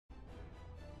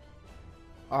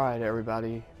Alright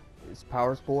everybody, it's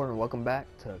Power Sport and welcome back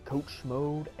to Coach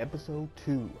Mode Episode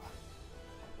 2.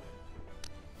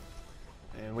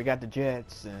 And we got the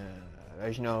Jets, and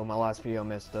as you know, my last video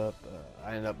messed up.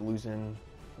 I ended up losing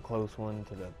a close one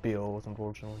to the Bills,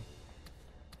 unfortunately.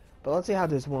 But let's see how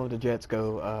this one with the Jets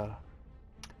go.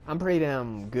 I'm pretty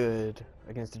damn good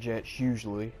against the Jets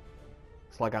usually.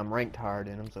 It's like I'm ranked higher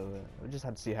than them, so we just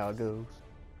have to see how it goes.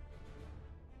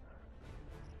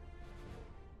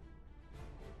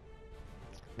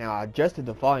 Now I adjusted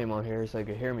the volume on here so you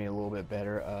could hear me a little bit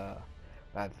better.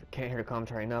 If I can't hear the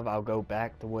commentary enough, I'll go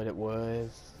back to what it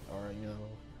was, or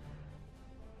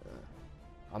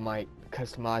I might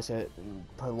customize it and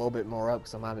put a little bit more up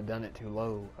because I might have done it too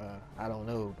low. I don't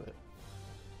know, but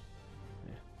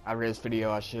yeah. After this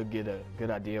video, I should get a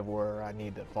good idea of where I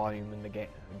need the volume in the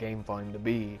game volume to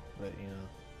be. But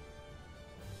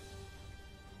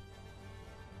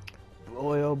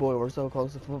boy, oh boy, we're so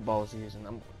close to football season.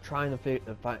 I'm trying to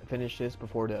finish this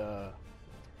before the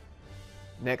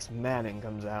next Madden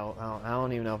comes out. I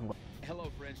don't even know if I'm going.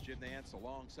 Hello, friends. Jim Nance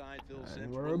alongside Phil Sims.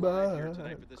 We're live here back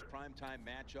tonight for this primetime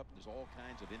matchup. There's all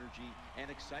kinds of energy and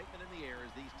excitement in the air as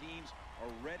these teams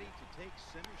are ready to take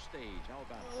center stage. How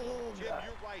about it? Jim,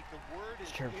 you're right. The word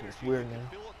is Church is energy. weird You can now.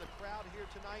 feel it in the crowd here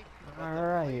tonight. But All the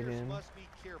right, players then. must be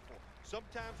careful.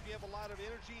 Sometimes when you have a lot of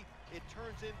energy, it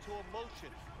turns into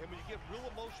emotion. And when you get real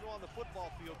emotional on the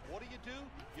football field, what do?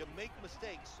 You make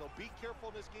mistakes. So be careful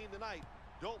in this game tonight.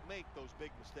 Don't make those big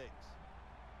mistakes.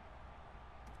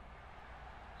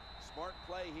 Smart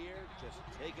play here. Just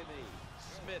take a knee.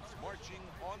 Smith's marching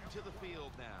onto the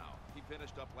field now. He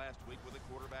finished up last week with a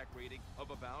quarterback rating of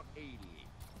about 80.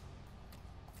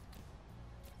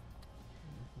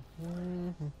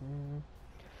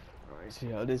 Alright, see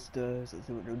how this does. Let's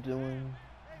see what they're doing.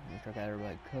 Looks like I got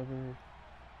everybody covered.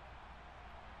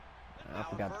 I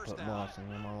forgot to put Lawson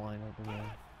in my lineup again.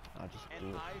 I'll just do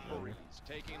it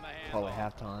probably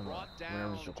halftime or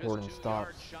whenever this recording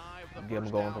stops. Get them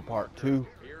going for part 2.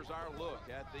 Here's our look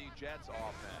at the Jets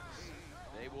offense.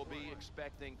 They will be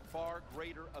expecting far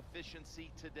greater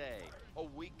efficiency today. A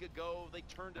week ago, they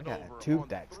turned it I got over a tooth on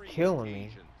that's 3 killing me.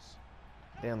 occasions.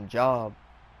 Damn job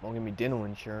won't give me dental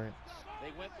insurance.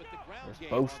 They went with the ground They're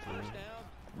game supposed on to. first down,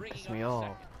 Piss bringing me up off.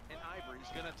 second. And Ivory's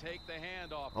gonna take the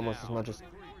handoff Almost now. as much as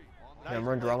Nice I'm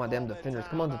running through all my play damn call that defenders. time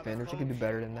Come on, by the defenders, you can do coach.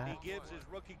 better than that. He gives his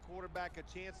rookie quarterback a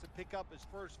chance to pick up his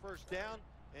first down,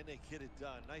 and they get it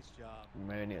done. Nice job.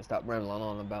 Man, I need to stop rambling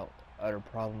on about other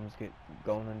problems get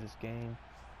going in this game.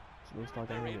 It looks like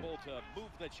I They're need able to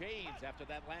move the chains after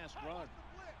that last run.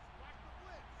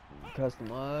 to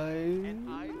customize. And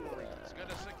Ivory's going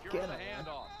to secure the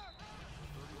handoff.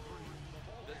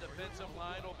 The defensive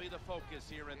line will be the focus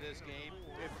here in this game.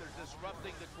 If they're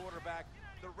disrupting the quarterback,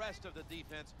 the rest of the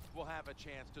defense will have a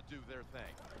chance to do their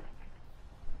thing.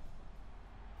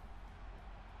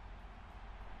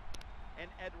 And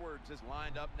Edwards is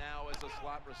lined up now as a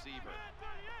slot receiver.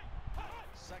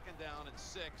 2nd down and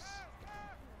 6.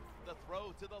 The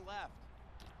throw to the left.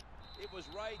 It was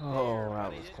right there. Oh, that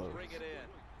but he was didn't close. bring it in.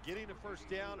 Getting a first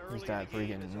down early Who's that in the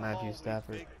game freaking is Matthew always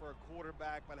Stafford? big for a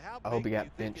quarterback, but how I hope he big do got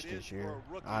you think benched it is this for year.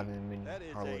 a rookie? I haven't been That is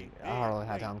I a hardly big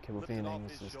had time weight to kill lifted off anything.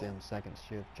 his It's just damn second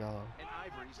shift job. And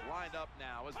Ivory's lined up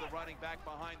now as the running back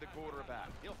behind the quarterback.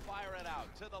 He'll fire it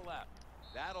out to the left.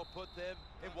 That'll put them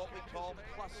in what we call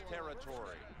plus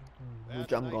territory.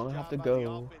 Which I'm gonna have to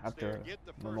go after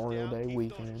Memorial Day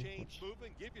weekend, which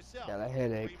got a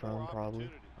headache from probably,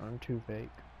 or a toothache.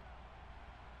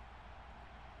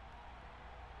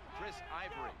 Chris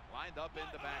Ivory lined up in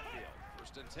the backfield.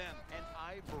 1st and 10. And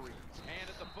Ivory's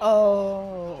handed the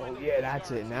Oh, football. yeah, that's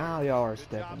it. Now y'all are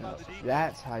stepping up.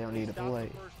 That's how y'all need to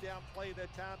play. First down play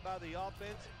that time by the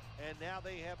offense, and now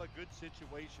they have a good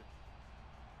situation.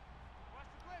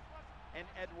 And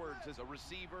Edwards is a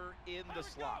receiver in the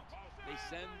slot. They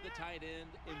send the tight end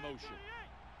in motion.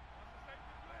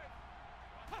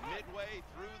 Midway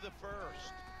through the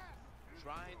 1st.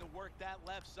 Trying to work that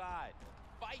left side.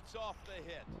 Fights off the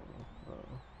hit.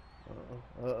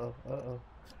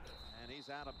 And he's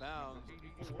out of bounds.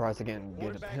 I'm surprised I didn't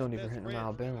get a penalty for hitting him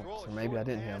out of bounds. Or maybe I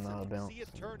didn't hit him out of bounds. See it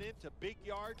turn into big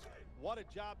yards. What a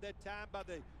job that time by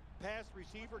the pass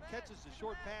receiver. Catches the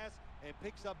short pass and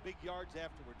picks up big yards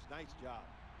afterwards. Nice job.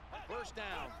 1st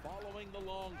down following the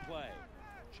long play.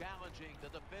 Challenging the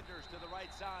defenders to the right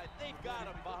side. They've got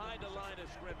him behind the line of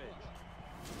scrimmage.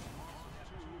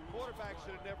 Quarterback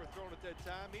should have never thrown at that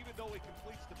time. Even though he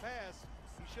completes the pass,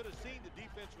 he should have seen the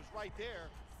defense was right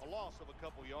there. A loss of a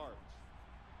couple yards.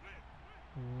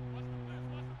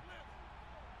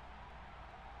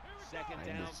 Second I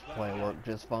down. this play worked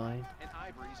just fine. And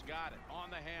Ivory's got it on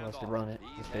the handoff. Unless they run it,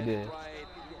 He's which they headed did.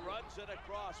 right. Runs it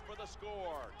across for the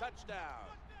score. Touchdown.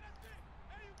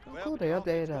 Oh, Well, cool. when They your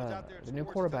offense updated goes out there and the new scores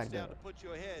a quarterback, touchdown to put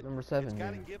you ahead, number it's 7. got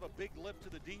to Dude. give a big lift to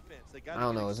the defense. They got I to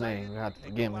don't get know his excited name. You have to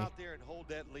and forgive go me. out there and hold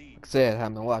that lead. Like I said, I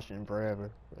haven't been watching him forever.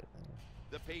 But,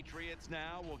 The Patriots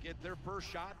now will get their first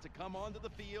shot to come onto the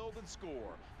field and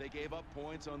score. They gave up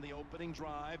points on the opening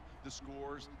drive. The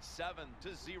score's 7-0.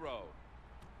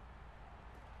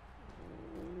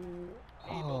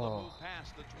 Able to move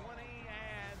past the 20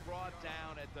 and brought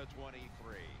down at the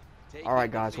 23. All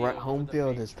right, guys, we're at home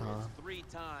field this time.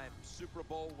 3-time Super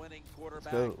Bowl winning Let's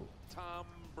quarterback go. Tom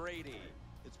Brady.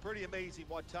 It's pretty amazing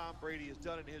what Tom Brady has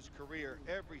done in his career.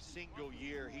 Every single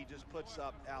year, he just puts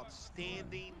up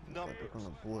outstanding numbers.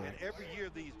 And every year,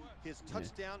 his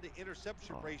touchdown to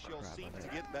interception ratio seems to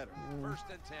get better.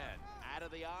 1st and 10. Out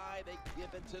of the eye, they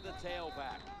give it to the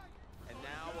tailback. And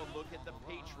now we'll look at the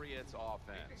Patriots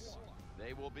offense.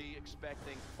 They will be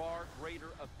expecting far greater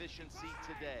efficiency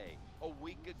today. A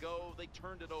week ago, they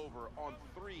turned it over on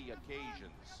 3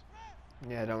 occasions.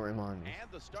 Yeah, don't remind me.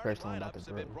 And the starting Especially about the lineups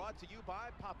have throw. been brought to you by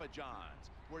Papa John's,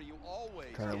 where you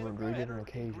always Turn over get 3 better different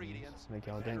occasions. ingredients. Make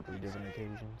y'all think 3 different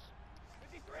occasions.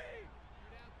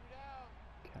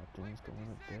 Captain's going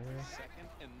up there. 2nd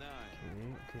and 9.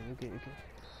 Okay.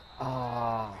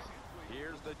 Ah.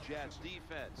 Here's the Jets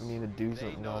defense. I need to do They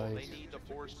something, know guys. they need to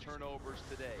force turnovers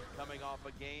today, coming off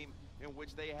a game in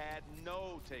which they had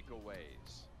no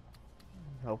takeaways.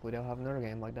 Hopefully they'll have another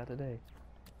game like that today.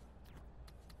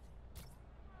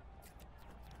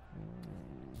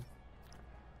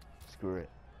 Screw it.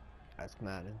 Ask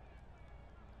Madden.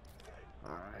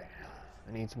 Alright.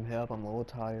 I need some help. I'm a little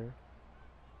tired.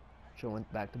 Should have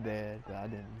went back to bed, but I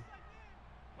didn't.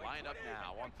 Line up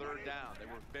now on 3rd down. They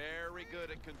were very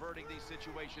good at converting these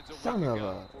situations a Son week of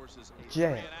ago. a Forces a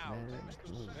jet, 3-and-out.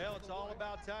 man. Well, it's all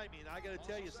about timing. I got to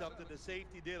tell you something. The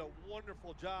safety did a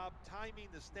wonderful job timing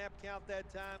the snap count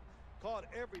that time. Caught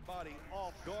everybody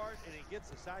off guard, and he gets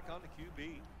the sack on the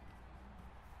QB.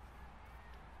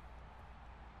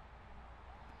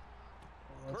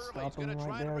 Let's Curley's stop him gonna right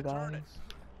try to there, return guys.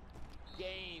 it.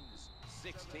 Games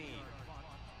 16.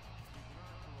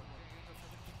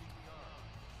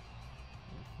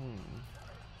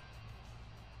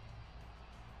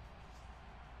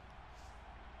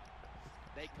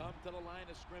 They come to the line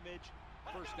of scrimmage.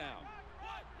 1st down.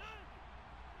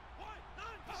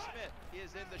 Smith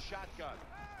is in the shotgun.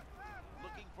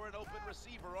 Looking for an open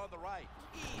receiver on the right.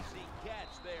 Easy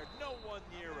catch there. No one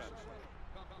near him.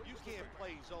 You can't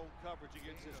play zone coverage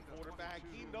against this quarterback.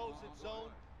 He knows it's zone,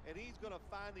 and he's going to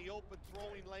find the open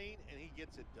throwing lane, and he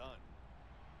gets it done.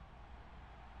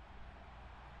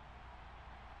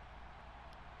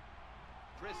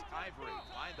 Chris Ivory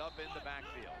lined up in the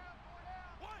backfield.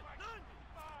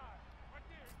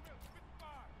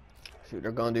 See what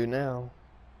they're gonna do now.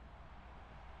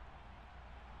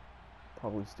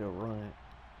 Probably still run it.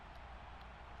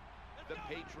 The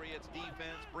Patriots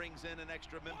defense brings in an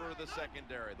extra member of the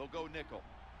secondary. They'll go nickel.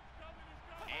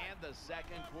 And the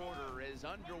 2nd quarter is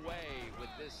underway with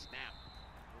this snap.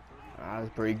 That was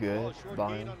pretty good. Well, a short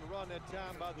gain on the run that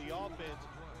time by the offense.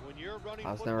 When you're running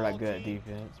I was never that good at team,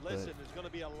 defense, but listen, there's going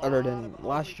to be a lot other than of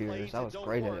last ugly year's, plays I that was don't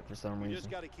great at work. it for some You reason. just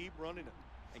got to keep running it.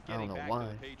 And I don't getting know back why. to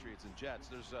the Patriots and Jets,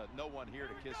 there's no one here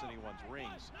to kiss anyone's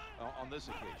rings on this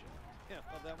occasion. Yeah,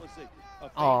 well, that was a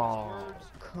famous Oh, words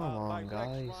come by on, Rex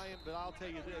guys. Ryan, but I'll tell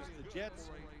you this, the Jets,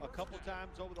 a couple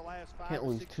times over the last 5 Can't or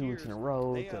lose 6 2 years, weeks in a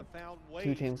row they to have found ways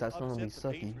 2 teams to that's normally upset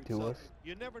the sucky Patriots. to So us.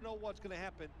 you never know what's going to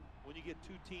happen when you get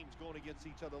 2 teams going against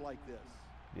each other like this.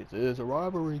 This is a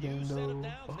rivalry game, Set of though.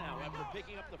 downs now after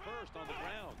picking up the 1st on the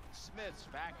ground. Smith's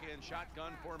back in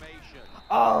shotgun formation.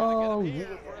 Oh, Gonna get him yeah.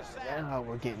 here for a sack. Now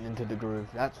we're getting into the groove.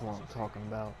 That's what I'm talking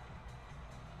about.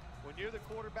 When you're the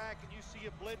quarterback and you see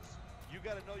a blitz, you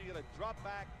got to know you got to drop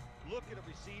back, look at a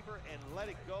receiver, and let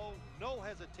it go. No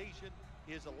hesitation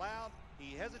is allowed.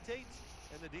 He hesitates,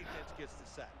 and the defense gets the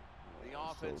sack. The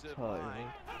offensive tired.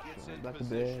 line gets in Back to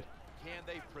position. bed. Can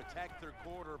they protect their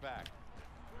quarterback?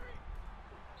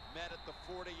 Met at the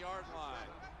 40-yard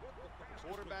line. The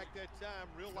quarterback that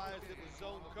time realized it was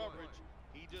zone coverage.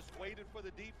 He just waited for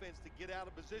the defense to get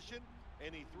out of position,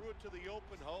 and he threw it to the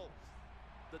open hole.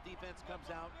 The defense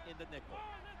comes out in the nickel.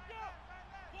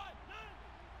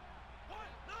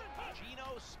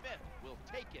 Geno Smith will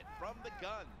take it from the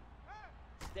gun.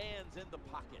 Stands in the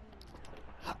pocket.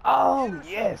 Oh,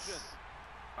 yes.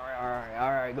 All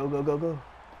right. Go.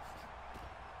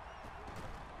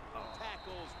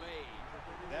 Tackles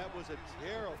made. That was a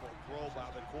terrible throw by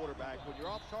the quarterback. When you're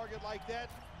off target like that,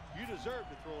 you deserve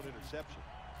to throw an interception.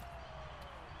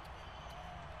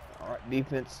 All right,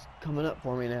 defense coming up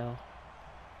for me now.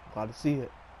 Glad to see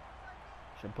it.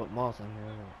 Should put Moss in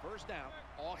here. First down,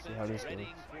 See how this offense ready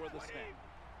goes. for the snap.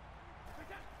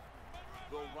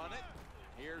 We'll run it.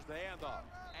 Here's the handoff.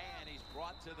 And he's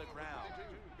brought to the ground.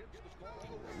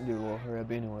 Do a little hurry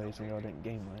up anyway, so y'all didn't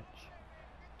gain much.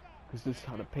 Because this is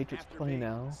how the Patriots After play being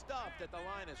now. stuffed at the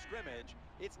line of scrimmage,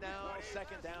 it's now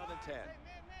second down and 10.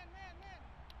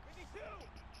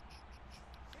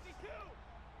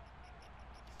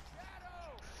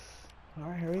 All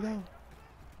right, here we go.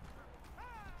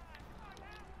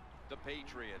 The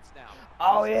Patriots now.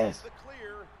 Oh, This yes. is the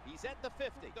clear. He's at the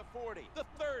 50, the 40, the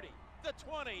 30, the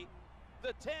 20,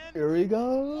 the 10. Here we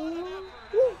go.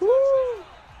 Woo-hoo.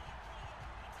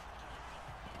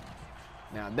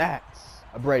 Now that's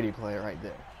a Brady play right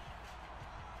there.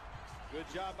 Good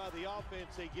job by the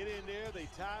offense. They get in there. They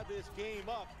tie this game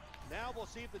up. Now we'll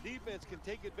see if the defense can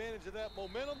take advantage of that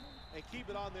momentum and keep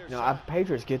it on their Now, side. if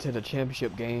Patriots get to the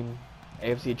championship game,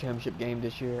 AFC championship game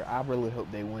this year, I really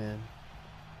hope they win.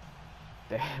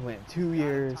 They went 2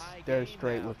 years there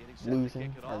straight with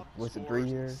losing, or was it 3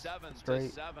 years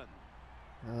straight?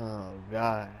 Oh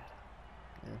God.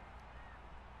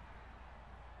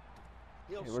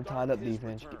 Yeah. Okay, we're tied up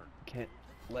defense. Can't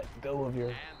let go of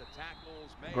your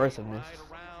aggressiveness.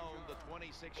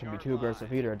 Can be too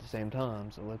aggressive either at the same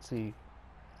time. So let's see.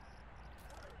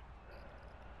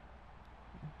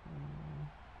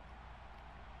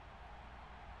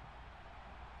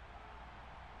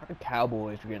 The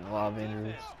Cowboys are getting a lot of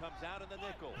injuries.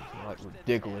 Like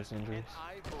ridiculous injuries.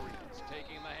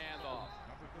 Taking the handoff.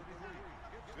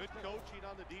 Good coaching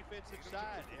on the defensive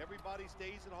side. Everybody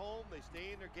stays at home. They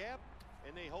stay in their gap,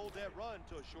 and they hold that run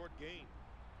to a short gain.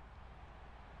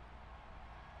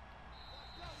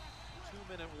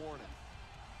 2-minute warning.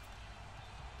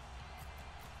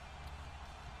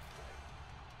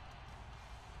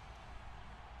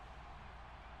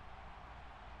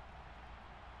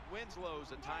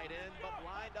 Winslow's a tight end, but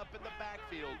lined up in the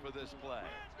backfield for this play.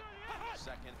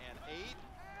 2nd and 8.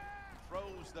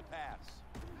 Throws the pass.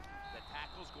 The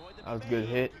tackle's going to be That was a good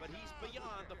hit. but he's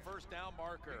beyond the first down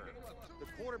marker. The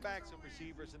quarterbacks and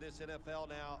receivers in this NFL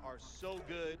now are so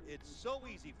good. It's so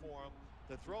easy for them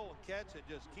to throw and catch and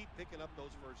just keep picking up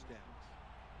those first downs.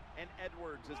 And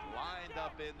Edwards is lined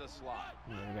up in the slot.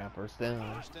 Yeah, we got first down.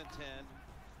 1st and 10.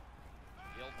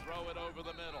 He'll throw it over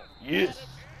the middle. Yes.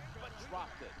 But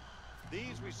dropped it.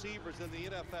 These receivers in the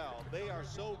NFL, they are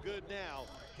so good now.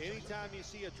 Anytime you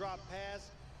see a drop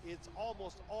pass, it's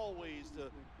almost always the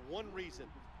one reason.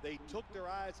 They took their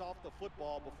eyes off the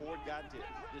football before it got to it.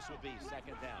 This will be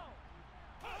 2nd down.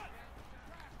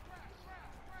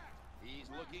 He's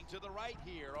looking to the right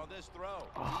here on this throw.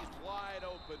 He's wide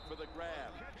open for the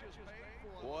grab.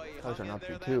 Boy, he Those hung are in not there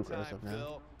too that time, aggressive now.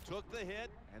 Phil. Took the hit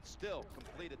and still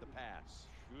completed the pass.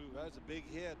 Ooh, that's a big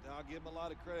hit. I'll give him a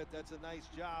lot of credit. That's a nice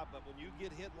job. But when you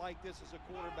get hit like this as a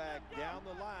quarterback down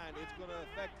the line, it's going to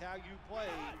affect how you play.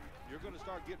 You're going to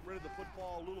start getting rid of the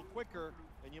football a little quicker,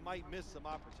 and you might miss some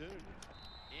opportunities.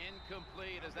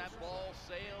 Incomplete as that ball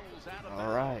sails out of bounds.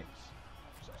 All right.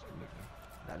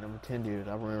 That number 10 dude,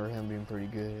 I remember him being pretty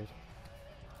good.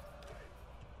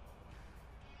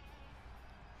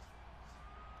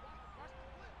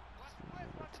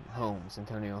 Holmes,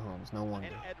 Antonio Holmes, no wonder.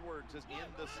 And Edwards is in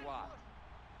the slot.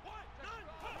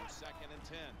 2nd and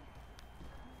 10.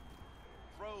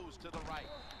 Throws to the right.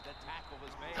 The tackle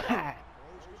is made.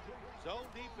 Zone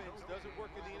defense doesn't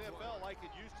work in the NFL like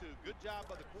it used to. Good job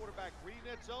by the quarterback reading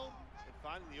that zone and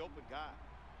finding the open guy.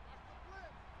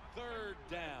 3rd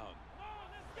down.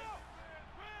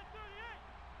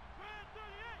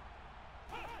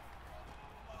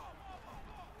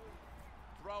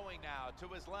 Throwing now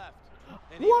to his left.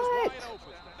 And he was wide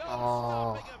open. No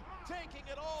stopping him. Taking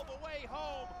it all the way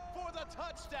home for the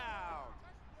touchdown.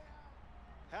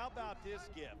 How about this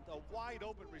gift? A wide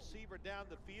open receiver down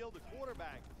the field. The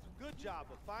quarterback, good job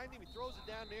of finding him. He throws it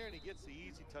down there and he gets the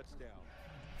easy touchdown.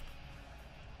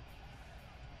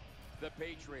 The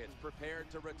Patriots prepared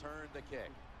to return the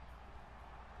kick.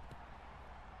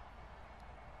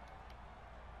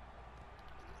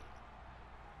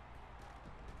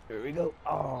 Here we go.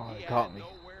 Oh, He it caught had me.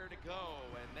 nowhere to go,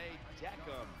 and they deck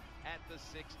him at the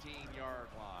 16-yard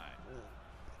line.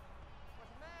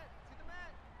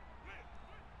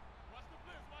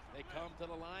 They come to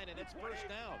the line, and it's first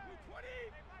down.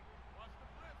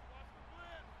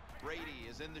 Brady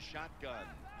is in the shotgun.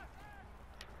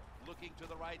 Looking to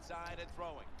the right side and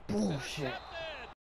throwing. Bullshit.